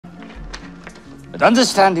But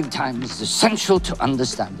understanding time is essential to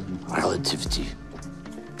understanding relativity.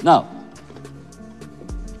 Now,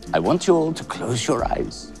 I want you all to close your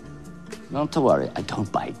eyes. Not to worry, I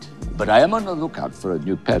don't bite. But I am on the lookout for a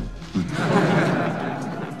new pen.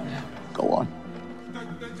 Go on.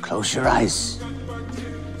 Close your eyes.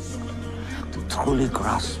 To truly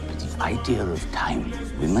grasp the idea of time,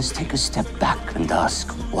 we must take a step back and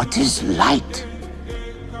ask, what is light?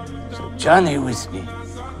 So journey with me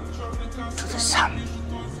to the sun.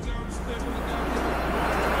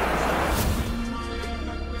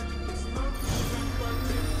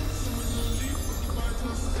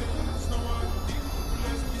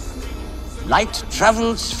 Light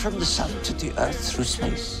travels from the sun to the earth through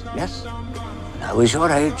space, yes? When I was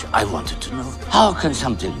your age, I wanted to know, how can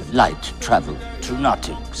something light travel through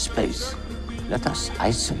nothing, space? Let us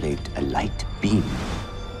isolate a light beam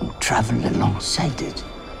and travel alongside it.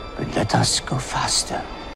 But let us go faster.